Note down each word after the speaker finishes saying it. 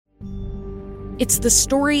It's the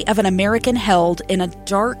story of an American held in a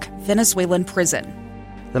dark Venezuelan prison.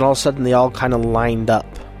 Then all of a sudden they all kind of lined up.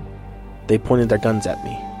 They pointed their guns at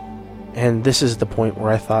me. And this is the point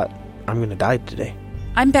where I thought, I'm going to die today.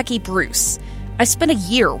 I'm Becky Bruce. I spent a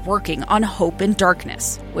year working on Hope in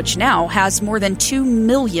Darkness, which now has more than 2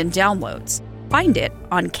 million downloads. Find it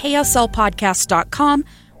on kslpodcast.com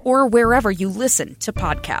or wherever you listen to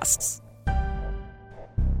podcasts.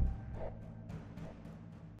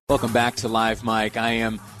 Welcome back to Live Mike. I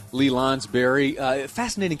am Lee Lonsberry.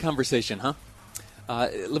 Fascinating conversation, huh?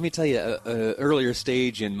 Let me tell you, an earlier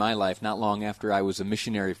stage in my life, not long after I was a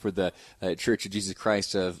missionary for the Church of Jesus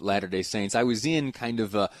Christ of Latter-day Saints, I was in kind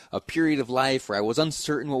of a period of life where I was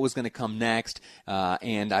uncertain what was going to come next,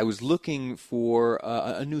 and I was looking for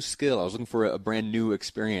a new skill. I was looking for a brand new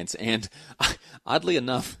experience, and oddly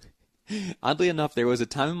enough, there was a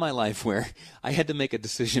time in my life where I had to make a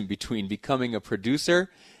decision between becoming a producer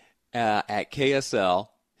at KSL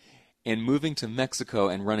and moving to Mexico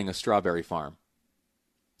and running a strawberry farm.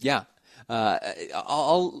 Yeah,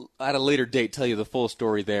 I'll at a later date tell you the full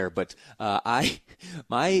story there, but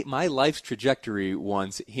my life's trajectory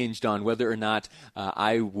once hinged on whether or not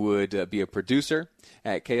I would be a producer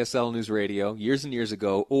at KSL News Radio years and years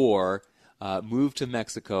ago, or move to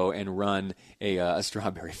Mexico and run a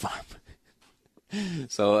strawberry farm.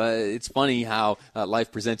 So it's funny how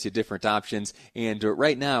life presents you different options, and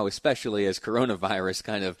right now, especially as coronavirus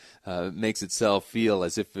kind of makes itself feel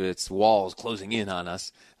as if its walls closing in on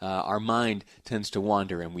us, our mind tends to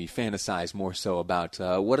wander, and we fantasize more so about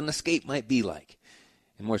what an escape might be like,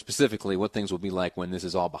 and more specifically, what things will be like when this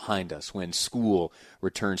is all behind us, when school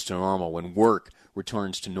returns to normal, when work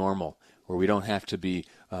returns to normal, where we don't have to be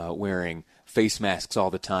wearing face masks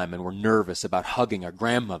all the time, and we're nervous about hugging our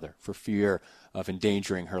grandmother for fear of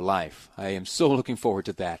endangering her life. I am so looking forward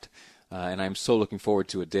to that, and I'm so looking forward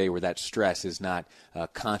to a day where that stress is not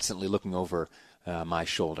constantly looking over my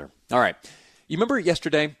shoulder. All right. You remember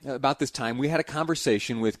yesterday, about this time, we had a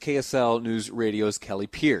conversation with KSL News Radio's Kelly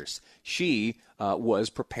Pierce. She was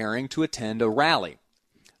preparing to attend a rally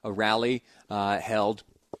held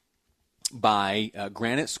by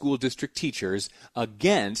Granite School District teachers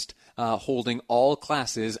against holding all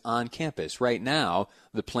classes on campus. Right now,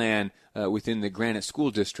 the plan within the Granite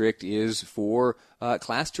School District is for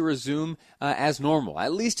class to resume as normal,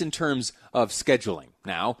 at least in terms of scheduling.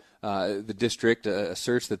 Now, the district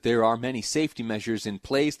asserts that there are many safety measures in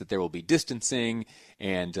place, that there will be distancing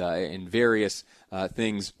and various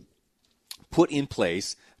things put in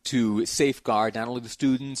place to safeguard not only the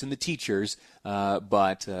students and the teachers,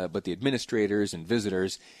 but the administrators and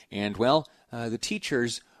visitors. And, well, the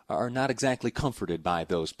teachers are not exactly comforted by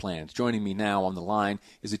those plans. Joining me now on the line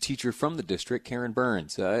is a teacher from the district, Caren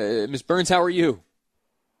Burns. Ms. Burns, how are you?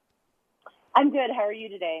 I'm good. How are you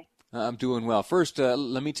today? I'm doing well. First,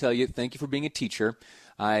 let me tell you, thank you for being a teacher.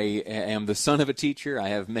 I am the son of a teacher. I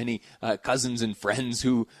have many cousins and friends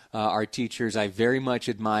who are teachers. I very much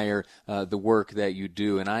admire the work that you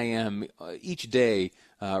do, and I am each day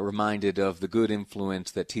reminded of the good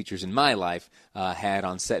influence that teachers in my life had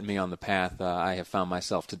on setting me on the path I have found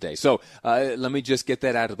myself today. So let me just get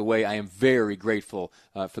that out of the way. I am very grateful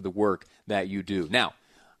for the work that you do. Now,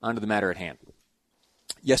 on to the matter at hand.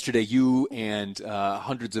 Yesterday, you and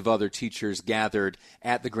hundreds of other teachers gathered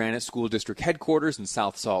at the Granite School District headquarters in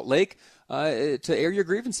South Salt Lake to air your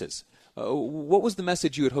grievances. What was the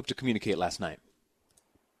message you had hoped to communicate last night?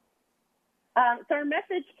 So our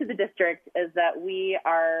message to the district is that we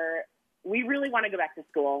really want to go back to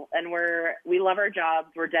school, and we love our jobs.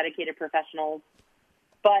 We're dedicated professionals,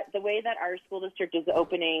 but the way that our school district is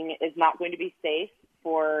opening is not going to be safe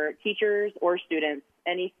for teachers or students,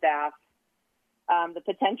 any staff. The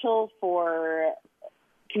potential for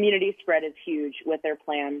community spread is huge with their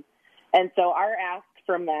plan. And so our ask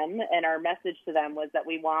from them and our message to them was that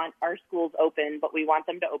we want our schools open, but we want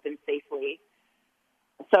them to open safely.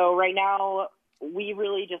 So right now, we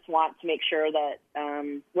really just want to make sure that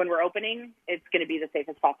when we're opening, it's going to be the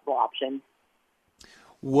safest possible option.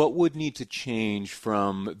 What would need to change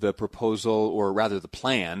from the proposal, or rather the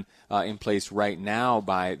plan, in place right now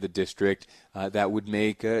by the district that would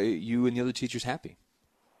make you and the other teachers happy?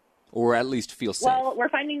 Or at least feel safe? Well, we're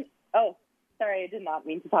finding... Oh, sorry, I did not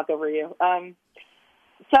mean to talk over you.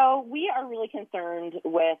 So we are really concerned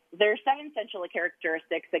with... There are 7 central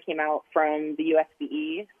characteristics that came out from the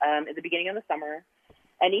USBE at the beginning of the summer,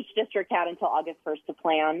 and each district had until August 1st to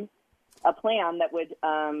plan a plan that would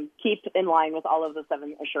keep in line with all of the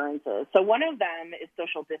 7 assurances. So one of them is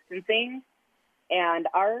social distancing, and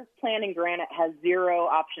our plan in Granite has 0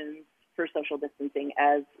 options for social distancing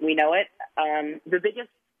as we know it. The biggest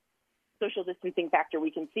social distancing factor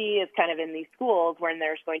we can see is kind of in these schools when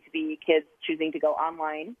there's going to be kids choosing to go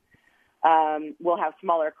online. We'll have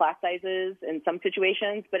smaller class sizes in some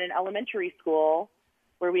situations, but in elementary school,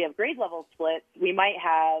 where we have grade level splits, we might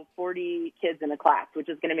have 40 kids in a class, which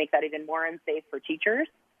is going to make that even more unsafe for teachers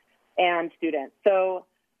and students. So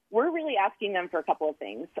we're really asking them for a couple of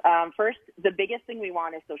things. First, the biggest thing we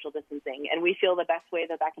want is social distancing, and we feel the best way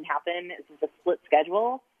that can happen is with a split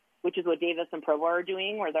schedule, which is what Davis and Provo are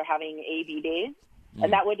doing, where they're having A-B days,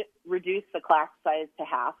 and that would reduce the class size to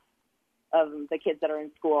half of the kids that are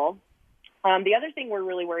in school. The other thing we're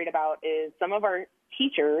really worried about is some of our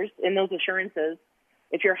teachers in those assurances.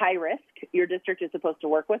 If you're high risk, your district is supposed to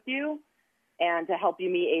work with you and to help you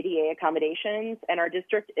meet ADA accommodations, and our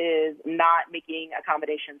district is not making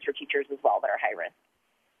accommodations for teachers as well that are high risk.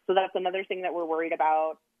 So that's another thing that we're worried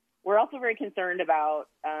about. We're also very concerned about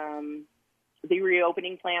the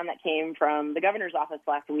reopening plan that came from the governor's office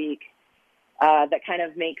last week that kind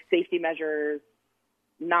of makes safety measures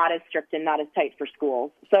not as strict and not as tight for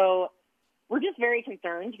schools. So we're just very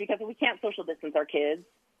concerned because if we can't social distance our kids,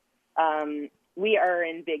 we are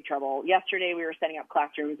in big trouble. Yesterday, we were setting up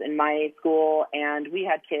classrooms in my school, and we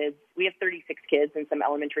had kids. We have 36 kids in some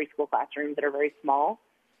elementary school classrooms that are very small,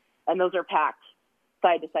 and those are packed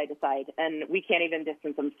side to side to side, and we can't even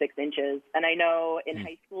distance them 6 inches. And I know in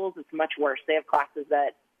high schools, it's much worse. They have classes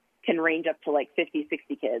that can range up to like 50,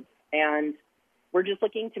 60 kids, and we're just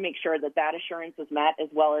looking to make sure that that assurance is met, as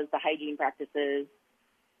well as the hygiene practices,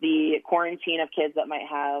 the quarantine of kids that might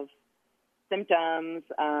have symptoms,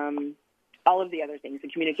 all of the other things, the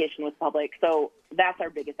communication with the public. So that's our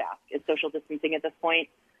biggest ask, is social distancing at this point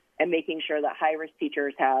and making sure that high-risk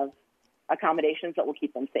teachers have accommodations that will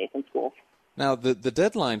keep them safe in schools. Now, the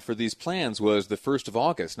deadline for these plans was the 1st of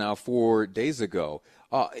August, now 4 days ago.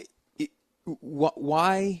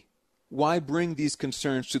 Why bring these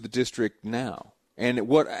concerns to the district now?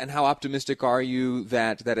 And how optimistic are you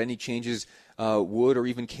that any changes would or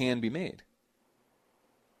even can be made?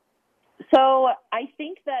 So I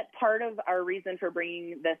think that part of our reason for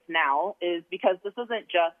bringing this now is because this isn't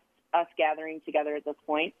just us gathering together at this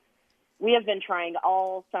point. We have been trying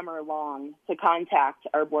all summer long to contact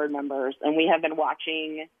our board members, and we have been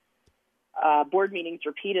watching board meetings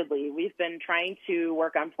repeatedly. We've been trying to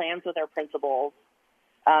work on plans with our principals.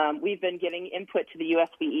 We've been giving input to the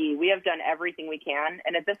USBE. We have done everything we can,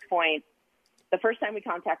 and at this point, the first time we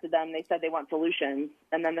contacted them, they said they want solutions.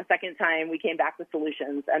 And then the second time we came back with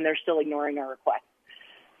solutions, and they're still ignoring our requests.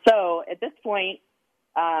 So at this point,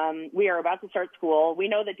 we are about to start school. We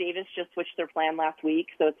know that Davis just switched their plan last week,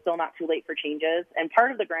 so it's still not too late for changes. And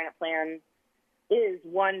part of the Granite plan is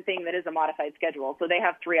one thing that is a modified schedule. So they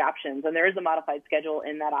have 3 options, and there is a modified schedule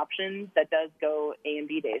in that option that does go A and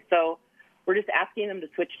B days. So we're just asking them to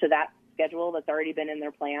switch to that schedule that's already been in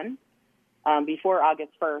their plan before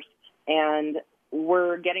August 1st. And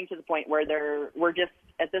we're getting to the point where we're just,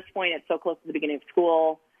 at this point, it's so close to the beginning of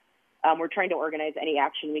school, we're trying to organize any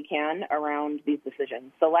action we can around these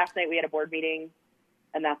decisions. So last night we had a board meeting,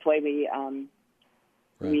 and that's why we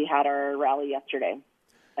had our rally yesterday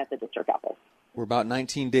at the district office. We're about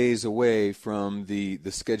 19 days away from the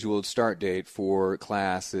scheduled start date for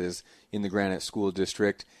classes in the Granite School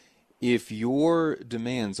District. If your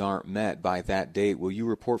demands aren't met by that date, will you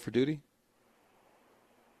report for duty?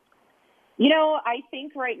 You know, I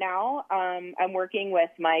think right now I'm working with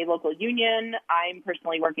my local union. I'm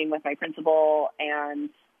personally working with my principal and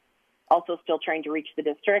also still trying to reach the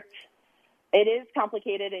district. It is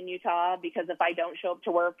complicated in Utah because if I don't show up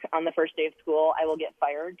to work on the first day of school, I will get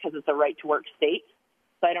fired because it's a right-to-work state.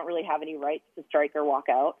 So I don't really have any rights to strike or walk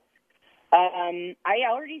out. I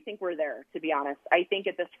already think we're there, to be honest. I think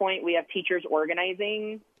at this point we have teachers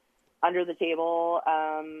organizing under the table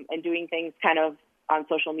and doing things kind of on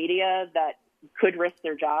social media that could risk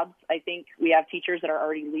their jobs. I think we have teachers that are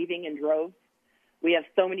already leaving in droves. We have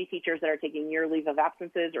so many teachers that are taking year leave of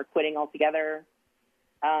absences or quitting altogether.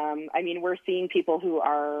 I mean, we're seeing people who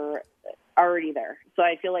are already there. So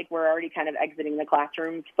I feel like we're already kind of exiting the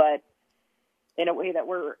classrooms, but in a way that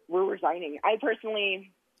we're resigning. I personally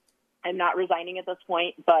am not resigning at this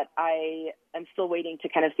point, but I am still waiting to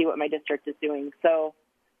kind of see what my district is doing. So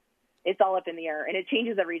it's all up in the air, and it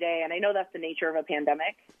changes every day. And I know that's the nature of a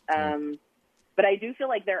pandemic. But I do feel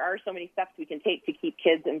like there are so many steps we can take to keep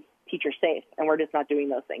kids and teachers safe, and we're just not doing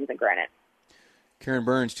those things in Granite. Caren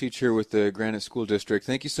Burns, teacher with the Granite School District,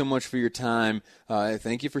 thank you so much for your time.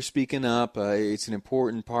 Thank you for speaking up. It's an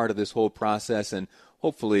important part of this whole process, and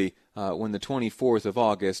hopefully when the 24th of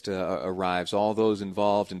August arrives, all those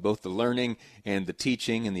involved in both the learning and the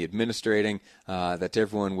teaching and the administrating, that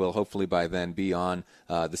everyone will hopefully by then be on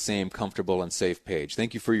the same comfortable and safe page.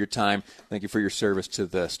 Thank you for your time. Thank you for your service to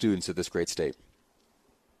the students of this great state.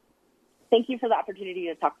 Thank you for the opportunity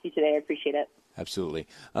to talk to you today. I appreciate it. Absolutely.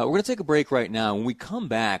 We're going to take a break right now. When we come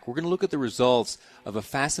back, we're going to look at the results of a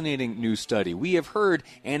fascinating new study. We have heard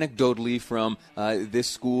anecdotally from this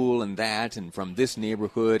school and from this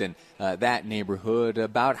neighborhood and that neighborhood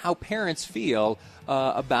about how parents feel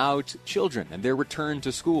about children and their return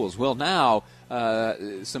to schools. Well, now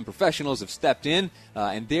some professionals have stepped in,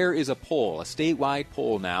 and there is a poll, a statewide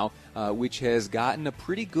poll now, which has gotten a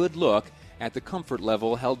pretty good look at the comfort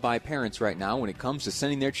level held by parents right now when it comes to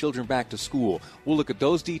sending their children back to school. We'll look at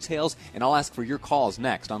those details, and I'll ask for your calls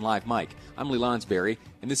next on Live Mike. I'm Lee Lonsberry,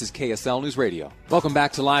 and this is KSL News Radio. Welcome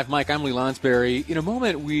back to Live Mike. I'm Lee Lonsberry. In a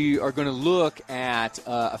moment, we are going to look at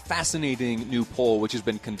a fascinating new poll which has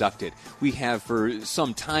been conducted. We have for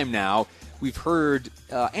some time now, we've heard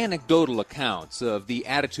anecdotal accounts of the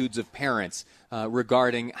attitudes of parents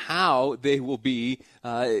regarding how they will be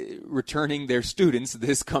returning their students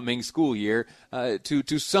this coming school year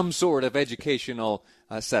to some sort of educational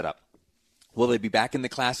setup. Will they be back in the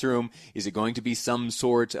classroom? Is it going to be some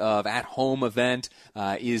sort of at-home event?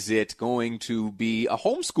 Is it going to be a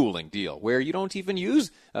homeschooling deal where you don't even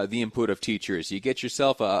use the input of teachers? You get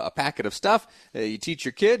yourself a packet of stuff, you teach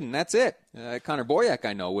your kid, and that's it. Connor Boyack,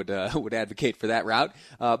 I know, would advocate for that route.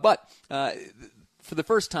 But for the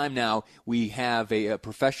first time now, we have a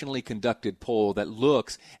professionally conducted poll that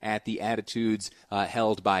looks at the attitudes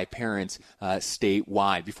held by parents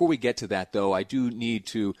statewide. Before we get to that, though, I do need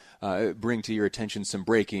to bring to your attention some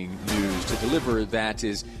breaking news. To deliver that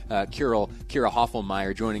is Kira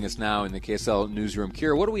Hoffelmeyer joining us now in the KSL newsroom.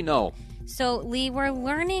 Kira, what do we know? So, Lee, we're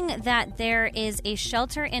learning that there is a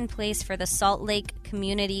shelter in place for the Salt Lake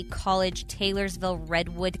Community College Taylorsville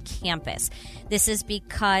Redwood campus. This is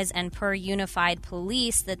because, and per Unified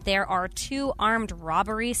Police, that there are 2 armed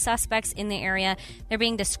robbery suspects in the area. They're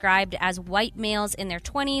being described as white males in their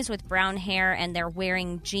 20s with brown hair, and they're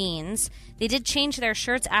wearing jeans. They did change their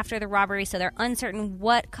shirts after the robbery, so they're uncertain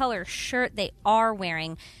what color shirt they are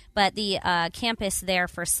wearing. But the campus there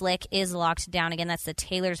for Slick is locked down. Again, that's the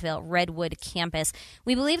Taylorsville Redwood campus.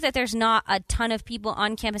 We believe that there's not a ton of people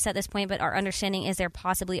on campus at this point, but our understanding is there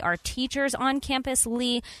possibly are teachers on campus,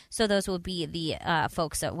 Lee. So those will be the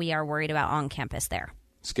folks that we are worried about on campus there.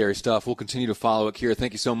 Scary stuff. We'll continue to follow it, Kira.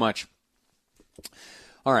 Thank you so much.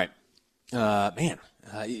 All right. Well,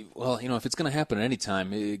 if it's going to happen at any time,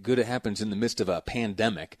 good it happens in the midst of a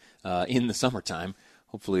pandemic in the summertime.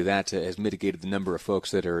 Hopefully that has mitigated the number of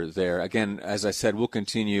folks that are there. Again, as I said, we'll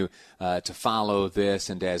continue to follow this,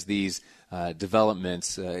 and as these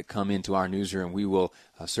developments come into our newsroom, we will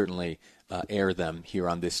certainly air them here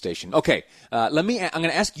on this station. Okay, I'm going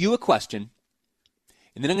to ask you a question,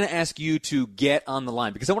 and then I'm going to ask you to get on the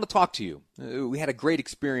line because I want to talk to you. We had a great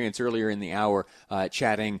experience earlier in the hour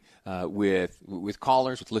chatting with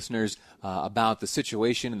callers, with listeners about the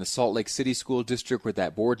situation in the Salt Lake City School District where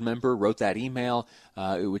that board member wrote that email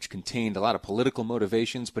which contained a lot of political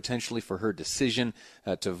motivations potentially for her decision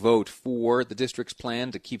to vote for the district's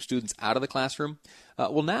plan to keep students out of the classroom.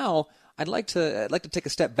 Well, now I'd like to take a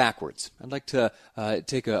step backwards. I'd like to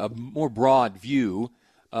take a more broad view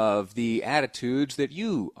of the attitudes that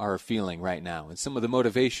you are feeling right now and some of the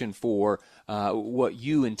motivation for what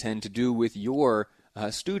you intend to do with your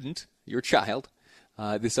student, your child,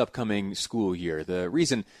 this upcoming school year. The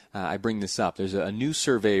reason I bring this up, there's a new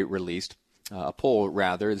survey released, a poll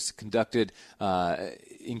rather, that's conducted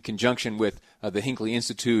in conjunction with the Hinckley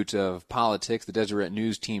Institute of Politics. The Deseret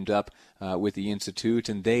News teamed up with the Institute,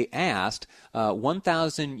 and they asked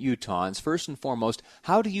 1,000 Utahns, first and foremost,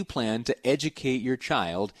 how do you plan to educate your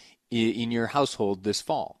child in your household this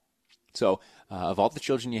fall? So, of all the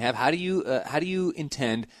children you have, how do you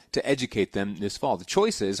intend to educate them this fall? The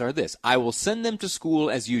choices are this: I will send them to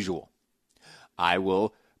school as usual. I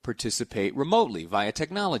will participate remotely via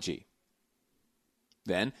technology.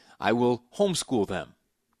 Then I will homeschool them.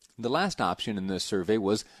 The last option in this survey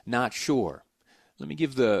was not sure. Let me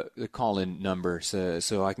give the call-in number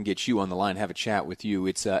so I can get you on the line, have a chat with you.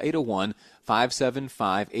 It's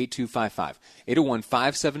 801-575-8255.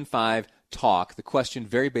 801-575-TALK. The question,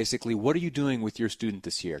 very basically, what are you doing with your student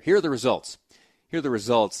this year? Here are the results. Here are the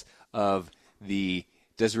results of the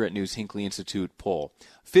Deseret News Hinckley Institute poll.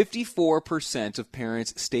 54% of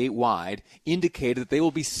parents statewide indicated that they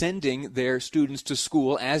will be sending their students to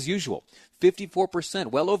school as usual. 54%,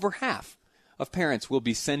 well over half of parents will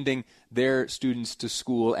be sending their students to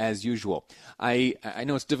school as usual. I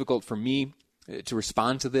know it's difficult for me to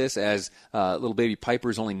respond to this as little baby Piper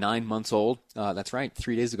is only 9 months old. That's right,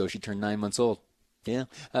 3 days ago she turned 9 months old. Yeah,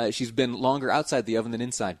 she's been longer outside the oven than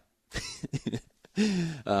inside.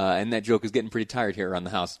 And that joke is getting pretty tired here around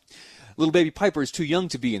the house. Little baby Piper is too young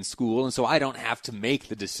to be in school, and so I don't have to make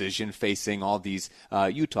the decision facing all these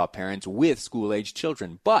Utah parents with school-age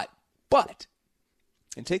children. But,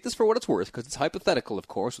 and take this for what it's worth, because it's hypothetical, of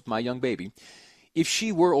course, with my young baby, if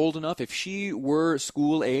she were old enough, if she were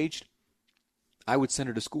school-aged, I would send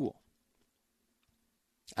her to school.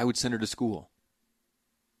 I would send her to school.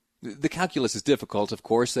 The calculus is difficult, of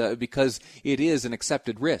course, because it is an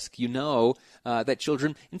accepted risk. You know that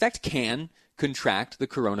children, in fact, can contract the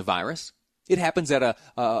coronavirus. It happens at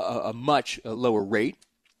a much lower rate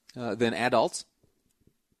than adults.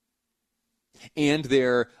 And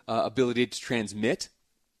their ability to transmit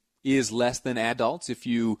is less than adults if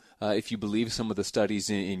you believe some of the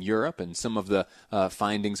studies in Europe and some of the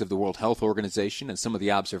findings of the World Health Organization and some of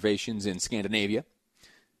the observations in Scandinavia,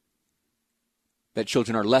 that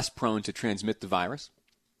children are less prone to transmit the virus.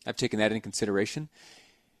 I've taken that into consideration.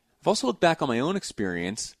 I've also looked back on my own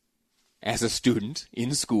experience as a student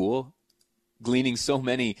in school, gleaning so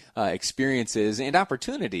many experiences and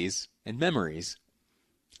opportunities and memories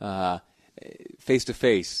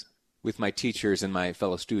face-to-face with my teachers and my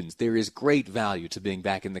fellow students. There is great value to being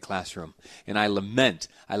back in the classroom, and I lament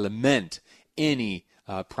any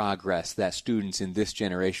progress that students in this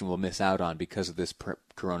generation will miss out on because of this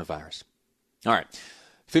coronavirus. All right,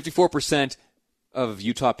 54% of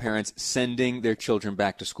Utah parents sending their children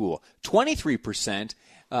back to school. 23%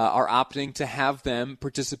 are opting to have them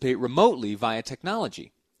participate remotely via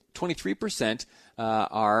technology. 23%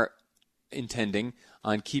 are intending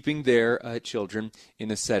on keeping their children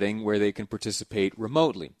in a setting where they can participate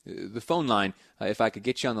remotely. The phone line, if I could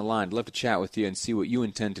get you on the line, I'd love to chat with you and see what you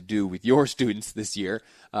intend to do with your students this year.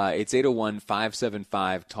 It's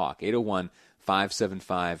 801-575-TALK,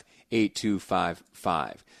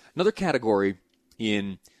 801-575-8255. Another category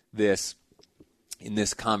in this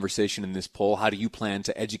conversation, in this poll, how do you plan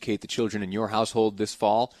to educate the children in your household this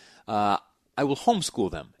fall? I will homeschool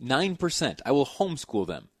them. 9%. I will homeschool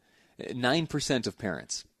them. 9% of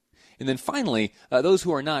parents. And then finally, those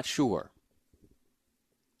who are not sure.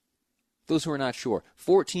 Those who are not sure.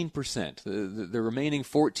 14%. The remaining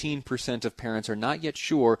 14% of parents are not yet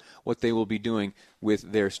sure what they will be doing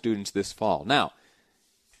with their students this fall. Now,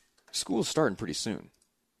 school's starting pretty soon.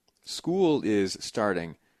 School is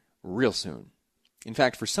starting real soon. In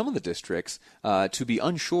fact, for some of the districts, to be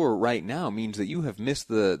unsure right now means that you have missed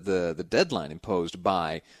the deadline imposed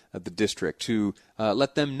by the district to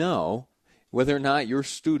let them know whether or not your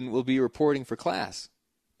student will be reporting for class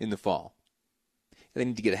in the fall. They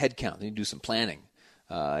need to get a head count. They need to do some planning.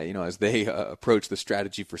 As they approach the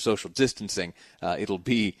strategy for social distancing, it'll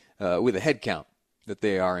be with a head count that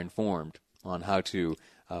they are informed on how to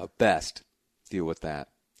best deal with that.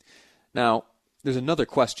 Now, there's another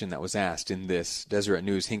question that was asked in this Deseret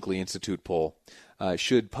News Hinckley Institute poll.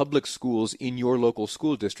 Should public schools in your local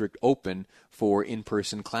school district open for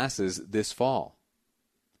in-person classes this fall?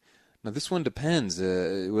 Now, this one depends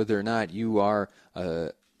whether or not you are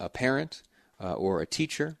a parent or a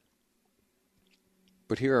teacher.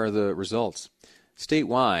 But here are the results.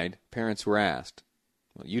 Statewide, parents were asked,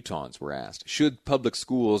 Utahns were asked, should public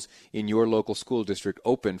schools in your local school district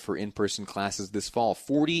open for in-person classes this fall?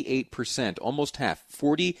 48%, almost half,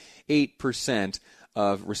 48%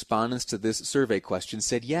 of respondents to this survey question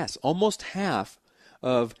said yes. Almost half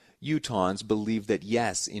of Utahns believe that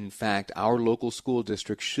yes, in fact, our local school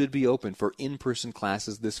district should be open for in-person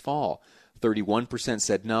classes this fall. 31%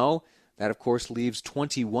 said no. That, of course, leaves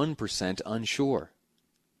 21% unsure.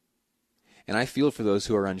 And I feel for those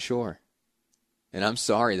who are unsure. And I'm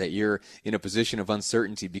sorry that you're in a position of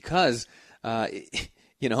uncertainty because,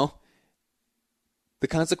 the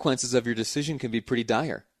consequences of your decision can be pretty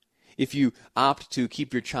dire. If you opt to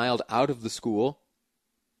keep your child out of the school,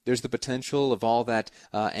 there's the potential of all that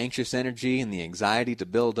anxious energy and the anxiety to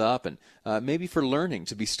build up and maybe for learning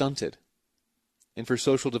to be stunted and for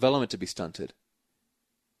social development to be stunted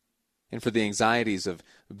and for the anxieties of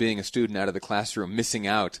being a student out of the classroom, missing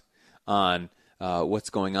out on what's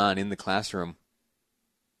going on in the classroom.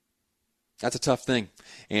 That's a tough thing,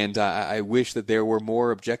 and I wish that there were more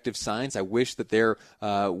objective signs. I wish that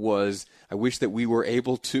I wish that we were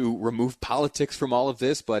able to remove politics from all of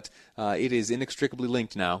this, but it is inextricably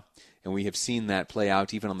linked now, and we have seen that play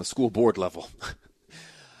out even on the school board level.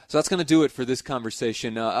 So that's going to do it for this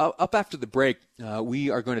conversation. Up after the break, we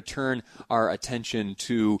are going to turn our attention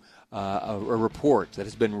to a report that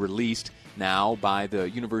has been released now by the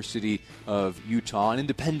University of Utah, an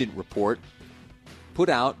independent report put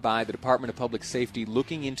out by the Department of Public Safety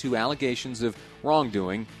looking into allegations of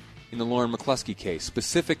wrongdoing in the Lauren McCluskey case,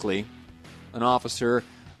 specifically an officer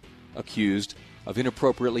accused of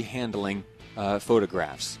inappropriately handling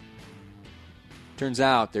photographs. Turns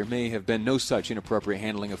out there may have been no such inappropriate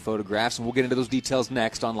handling of photographs, and we'll get into those details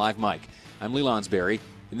next on Live Mike. I'm Lee Lonsberry,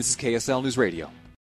 and this is KSL News Radio.